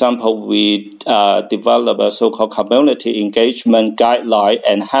 For example, we develop a so-called community engagement guideline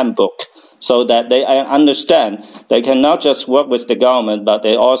and handbook, so that they understand they can not just work with the government, but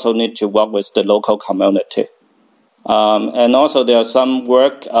they also need to work with the local community. And also there are some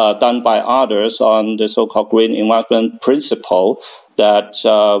work done by others on the so-called green investment principle that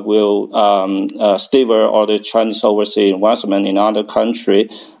will steer all the Chinese overseas investment in other countries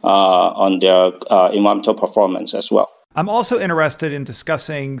on their environmental performance as well. I'm also interested in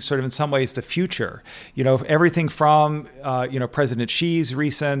discussing sort of in some ways the future, everything from, President Xi's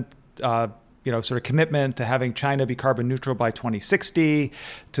recent sort of commitment to having China be carbon neutral by 2060,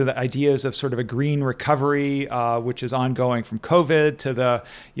 to the ideas of sort of a green recovery, which is ongoing from COVID, to the,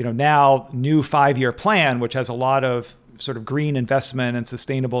 now new 5-year plan, which has a lot of sort of green investment and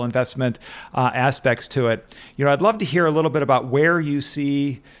sustainable investment aspects to it. I'd love to hear a little bit about where you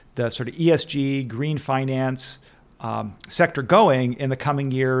see the sort of ESG, green finance sector going in the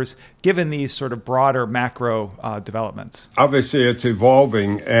coming years, given these sort of broader macro developments. Obviously, it's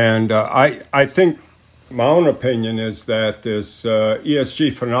evolving, and I think my own opinion is that this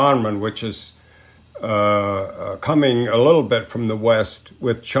ESG phenomenon, which is coming a little bit from the West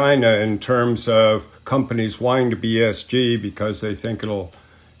with China in terms of companies wanting to be ESG because they think it'll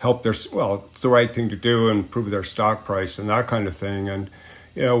help it's the right thing to do and improve their stock price and that kind of thing. And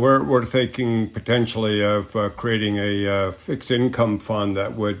we're thinking potentially of creating a fixed income fund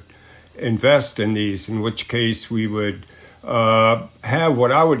that would invest in these, in which case we would have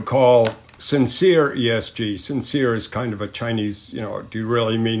what I would call sincere ESG. Sincere is kind of a Chinese, do you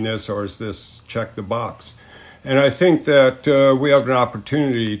really mean this, or is this check the box? And I think that we have an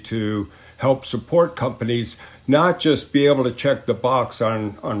opportunity to help support companies not just be able to check the box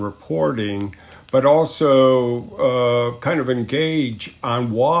on reporting, but also kind of engage on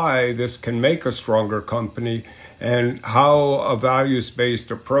why this can make a stronger company and how a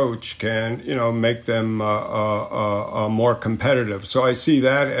values-based approach can, make them more competitive. So I see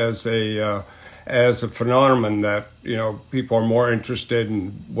that as a phenomenon that, people are more interested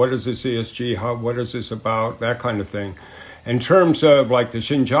in what is this ESG, what is this about, that kind of thing. In terms of like the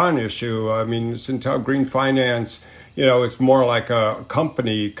Xinjiang issue, I mean, Syntel Green Finance, it's more like a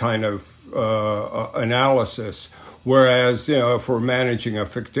company kind of analysis. Whereas, if we're managing a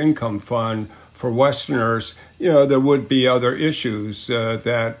fixed income fund for Westerners, there would be other issues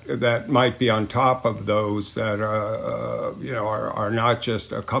that might be on top of those that are not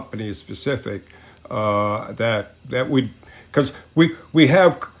just a company specific. Because we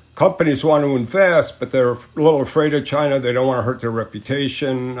have companies want to invest, but they're a little afraid of China. They don't want to hurt their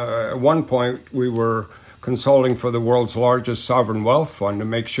reputation. At one point, we were consulting for the world's largest sovereign wealth fund to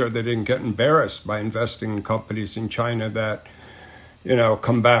make sure they didn't get embarrassed by investing in companies in China that,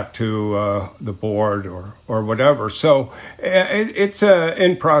 come back to the board or whatever. So it's an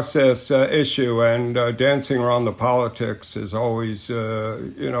in-process issue, and dancing around the politics is always,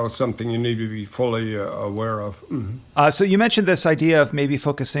 something you need to be fully aware of. Mm-hmm. So you mentioned this idea of maybe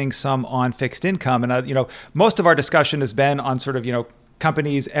focusing some on fixed income, and most of our discussion has been on sort of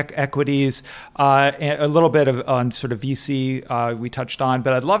companies, equities, and a little bit on sort of VC we touched on,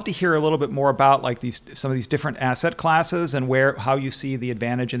 but I'd love to hear a little bit more about like some of these different asset classes and how you see the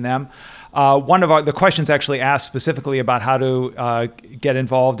advantage in them. One of the questions actually asked specifically about how to get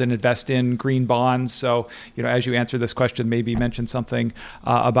involved and invest in green bonds. So, as you answer this question, maybe mention something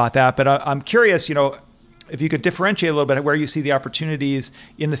about that. But I'm curious, if you could differentiate a little bit where you see the opportunities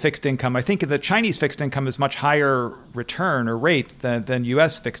in the fixed income. I think the Chinese fixed income is much higher return or rate than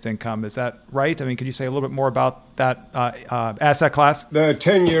U.S. fixed income. Is that right? I mean, could you say a little bit more about that asset class? The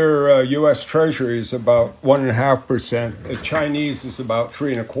 10-year U.S. Treasury is about 1.5%. The Chinese is about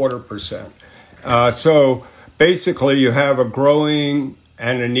 3.25%. So basically, you have a growing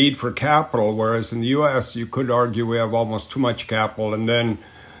and a need for capital, whereas in the U.S., you could argue we have almost too much capital, and then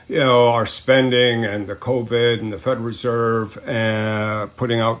our spending and the COVID and the Federal Reserve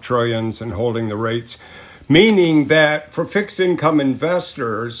putting out trillions and holding the rates, meaning that for fixed income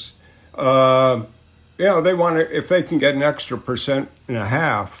investors, they want to, if they can get an extra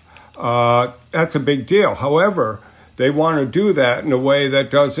 1.5%, that's a big deal. However, they want to do that in a way that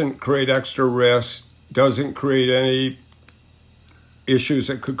doesn't create extra risk, doesn't create any issues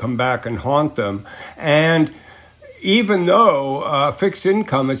that could come back and haunt them. And even though fixed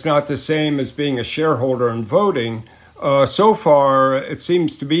income is not the same as being a shareholder and voting, so far it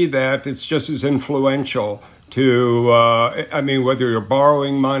seems to be that it's just as influential to, whether you're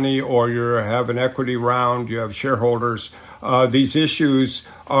borrowing money or you have an equity round, you have shareholders, these issues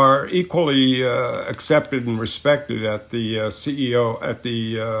are equally accepted and respected at the CEO, at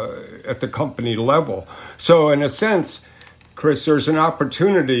the company level. So in a sense, Chris, there's an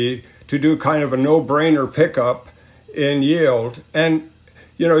opportunity to do kind of a no-brainer pickup in yield. And,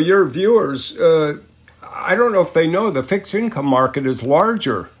 your viewers, I don't know if they know the fixed income market is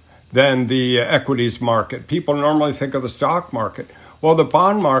larger than the equities market. People normally think of the stock market. Well, the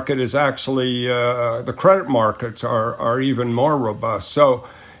bond market is actually, the credit markets are even more robust. So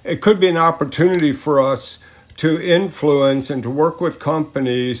it could be an opportunity for us to influence and to work with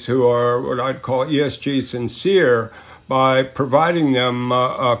companies who are what I'd call ESG sincere by providing them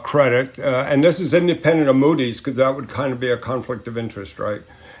credit. And this is independent of Moody's because that would kind of be a conflict of interest, right?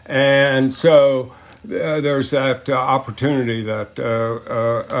 And so there's that opportunity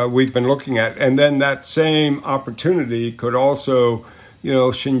that we've been looking at. And then that same opportunity could also,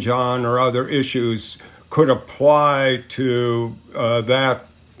 Xinjiang or other issues could apply to that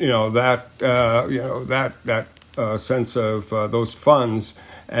sense of those funds.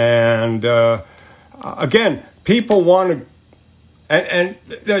 And again, people want to, and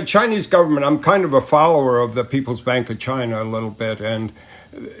the Chinese government, I'm kind of a follower of the People's Bank of China a little bit, and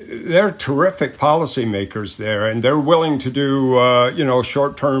they're terrific policymakers there, and they're willing to do,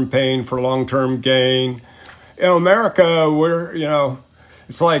 short-term pain for long-term gain. America,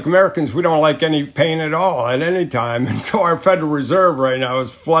 it's like Americans, we don't like any pain at all at any time. And so our Federal Reserve right now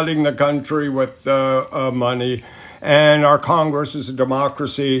is flooding the country with money, and our Congress is a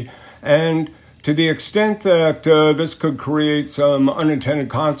democracy. And to the extent that this could create some unintended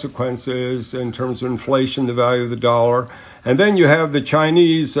consequences in terms of inflation, the value of the dollar, and then you have the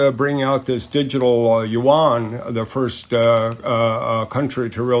Chinese bring out this digital yuan, the first country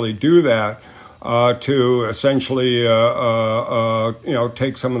to really do that, to essentially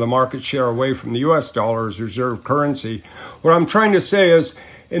take some of the market share away from the U.S. dollar as reserve currency. What I'm trying to say is,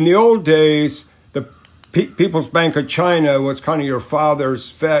 in the old days, the People's Bank of China was kind of your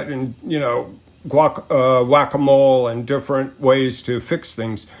father's Fed, and whack-a-mole and different ways to fix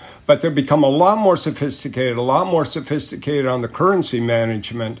things. But they've become a lot more sophisticated on the currency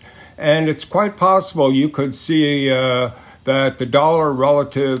management. And it's quite possible you could see that the dollar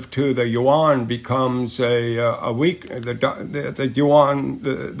relative to the yuan becomes a weak, the yuan,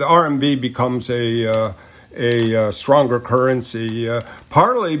 the RMB becomes a stronger currency,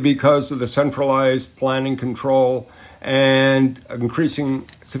 partly because of the centralized planning control and increasing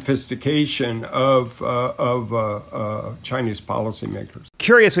sophistication of Chinese policymakers.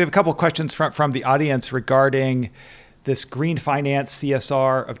 Curious, we have a couple of questions from the audience regarding this green finance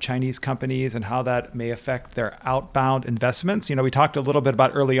CSR of Chinese companies and how that may affect their outbound investments. We talked a little bit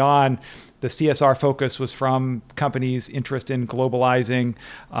about early on, the CSR focus was from companies' interest in globalizing.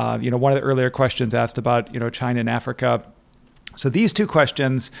 One of the earlier questions asked about, China and Africa. So these two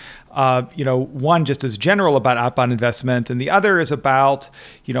questions, one just as general about outbound investment, and the other is about,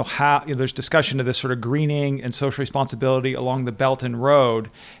 how there's discussion of this sort of greening and social responsibility along the Belt and Road.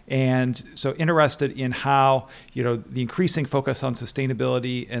 And so interested in how, the increasing focus on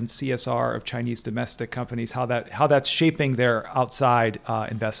sustainability and CSR of Chinese domestic companies, how that's shaping their outside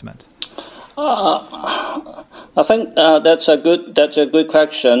investment. I think that's a good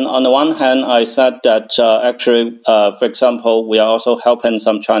question. On the one hand, I said that for example, we are also helping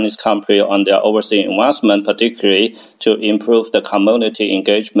some Chinese company on their overseas investment, particularly to improve the community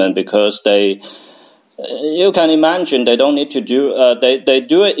engagement, because you can imagine they don't need to do they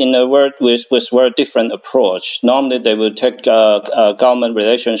do it in a with very different approach. Normally, they will take government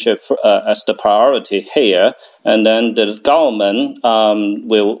relationship as the priority here, and then the government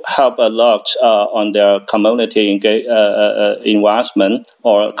will help a lot on their community investment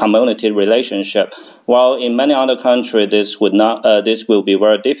or community relationship. While in many other countries, this will be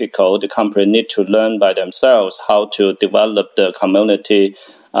very difficult. The company need to learn by themselves how to develop the community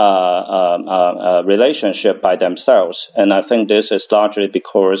relationship by themselves, and I think this is largely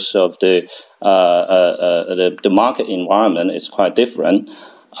because of the market environment is quite different.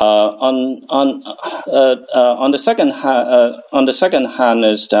 On the second hand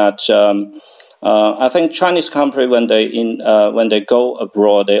is that I think Chinese company when they go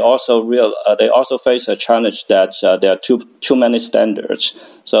abroad, they also face a challenge that there are too many standards.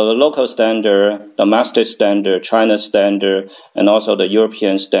 So the local standard, domestic standard, China standard, and also the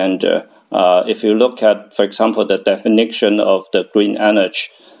European standard. If you look at, for example, the definition of the green energy,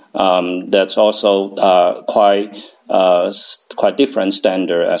 that's also quite different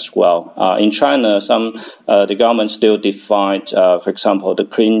standard as well. In China, the government still defined, for example, the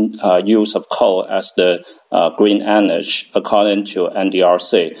clean use of coal as the green energy according to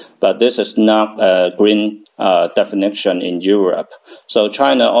NDRC. But this is not a green definition in Europe. So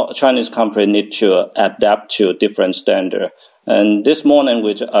Chinese company need to adapt to different standard. And this morning,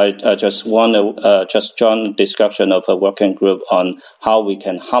 I just want to just join the discussion of a working group on how we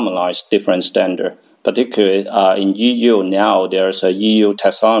can harmonize different standards. Particularly in EU now, there's a EU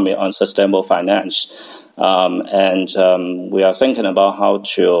taxonomy on sustainable finance, and we are thinking about how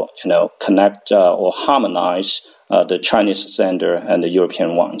to connect or harmonize the Chinese standard and the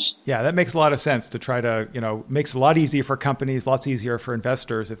European ones. Yeah, that makes a lot of sense to try to, makes it a lot easier for companies, lots easier for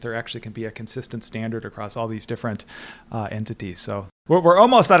investors if there actually can be a consistent standard across all these different entities. So we're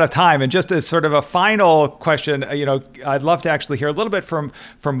almost out of time. And just as sort of a final question, I'd love to actually hear a little bit from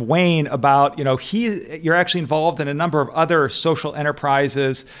Wayne about, you're actually involved in a number of other social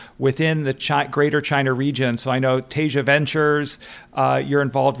enterprises within the Greater China region. So I know Tasia Ventures you're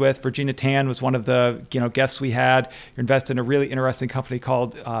involved with. Virginia Tan was one of the guests we had. You're invested in a really interesting company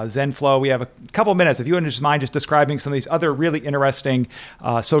called Zenflow. We have a couple minutes. If you wouldn't just mind just describing some of these other really interesting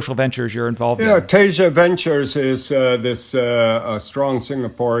social ventures you're involved in. Yeah, Tasia Ventures is this strong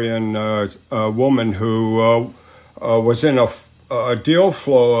Singaporean woman who was in a deal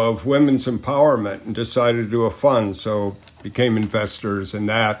flow of women's empowerment and decided to do a fund, so became investors in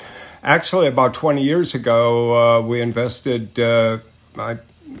that. Actually, about 20 years ago, we invested into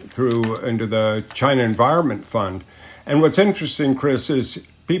the China Environment Fund. And what's interesting, Chris, is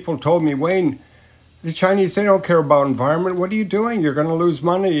people told me, Wayne, the Chinese, they don't care about environment. What are you doing? You're going to lose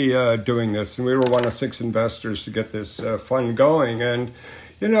money doing this. And we were one of 6 investors to get this fund going. And,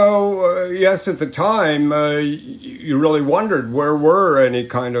 yes, at the time, you really wondered where were any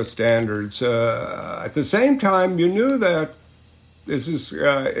kind of standards. At the same time, you knew that this is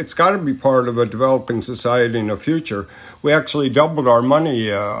it's got to be part of a developing society in the future. We actually doubled our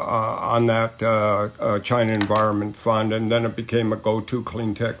money on that China Environment Fund, and then it became a go-to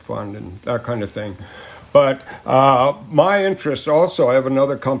clean tech fund and that kind of thing. But my interest also, I have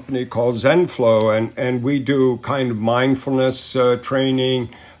another company called Zenflow, and we do kind of mindfulness training.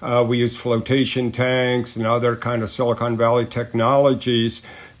 We use flotation tanks and other kind of Silicon Valley technologies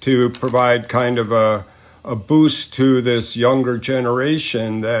to provide kind of a boost to this younger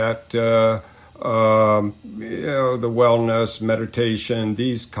generation that, the wellness, meditation,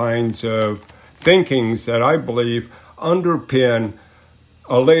 these kinds of thinkings that I believe underpin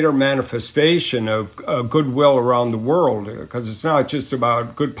a later manifestation of goodwill around the world, because it's not just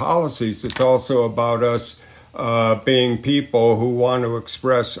about good policies, it's also about us being people who want to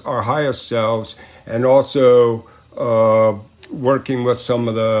express our highest selves, and also working with some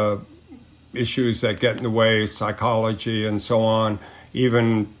of the issues that get in the way, psychology and so on,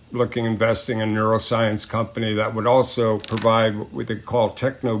 even investing in a neuroscience company that would also provide what they call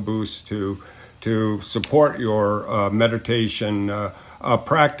techno boosts to support your meditation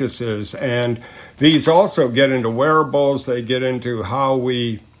practices. And these also get into wearables. They get into how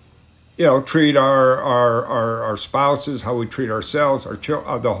we treat our spouses, how we treat ourselves, our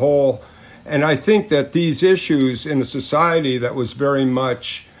the whole. And I think that these issues in a society that was very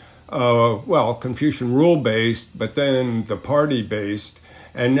much Confucian rule-based, but then the party-based.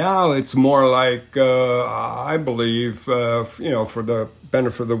 And now it's more like, I believe, for the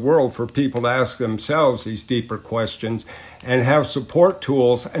benefit of the world, for people to ask themselves these deeper questions and have support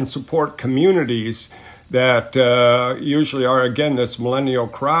tools and support communities that usually are, again, this millennial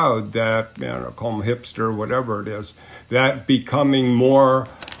crowd that, call them hipster, whatever it is, that becoming more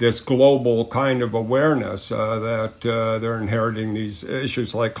this global kind of awareness that they're inheriting these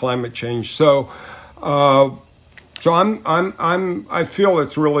issues like climate change. So I feel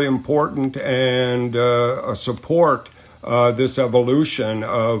it's really important and support this evolution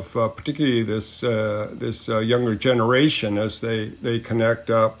of particularly this younger generation as they connect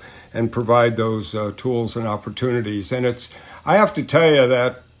up and provide those tools and opportunities. And I have to tell you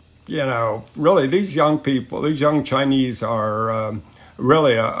that really these young people, these young Chinese are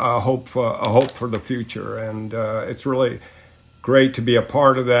really a hope for the future, and it's really great to be a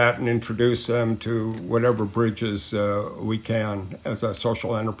part of that and introduce them to whatever bridges we can as a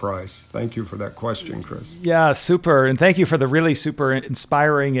social enterprise. Thank you for that question, Chris. Yeah, super. And thank you for the really super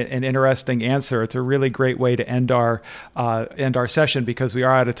inspiring and interesting answer. It's a really great way to end our session because we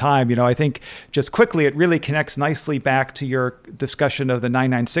are out of time. I think just quickly, it really connects nicely back to your discussion of the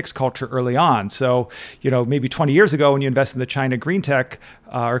 996 culture early on. So, maybe 20 years ago when you invested in the China Green Tech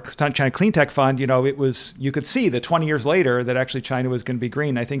or China Clean Tech Fund, you could see that 20 years later that actually China was going to be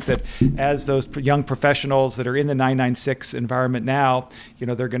green. I think that as those young professionals that are in the 996 environment now,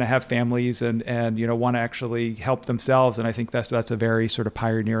 they're going to have families and want to actually help themselves. And I think that's a very sort of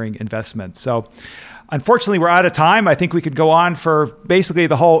pioneering investment. So unfortunately, we're out of time. I think we could go on for basically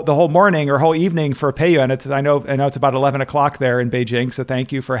the whole morning or whole evening for Peiyuan. I know it's about 11 o'clock there in Beijing, so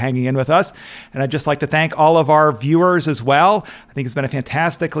thank you for hanging in with us. And I'd just like to thank all of our viewers as well. I think it's been a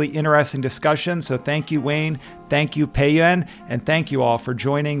fantastically interesting discussion. So thank you, Wayne. Thank you, Peiyuan. And thank you all for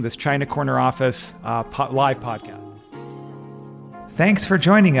joining this China Corner Office live podcast. Thanks for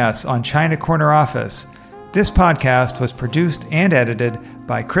joining us on China Corner Office. This podcast was produced and edited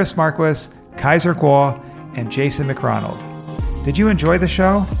by Chris Marquis, Kaiser Kuo, and Jason McRonald. Did you enjoy the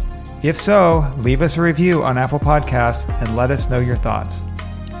show? If so, leave us a review on Apple Podcasts and let us know your thoughts.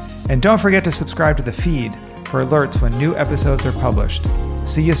 And don't forget to subscribe to the feed for alerts when new episodes are published.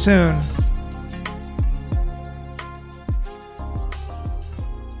 See you soon!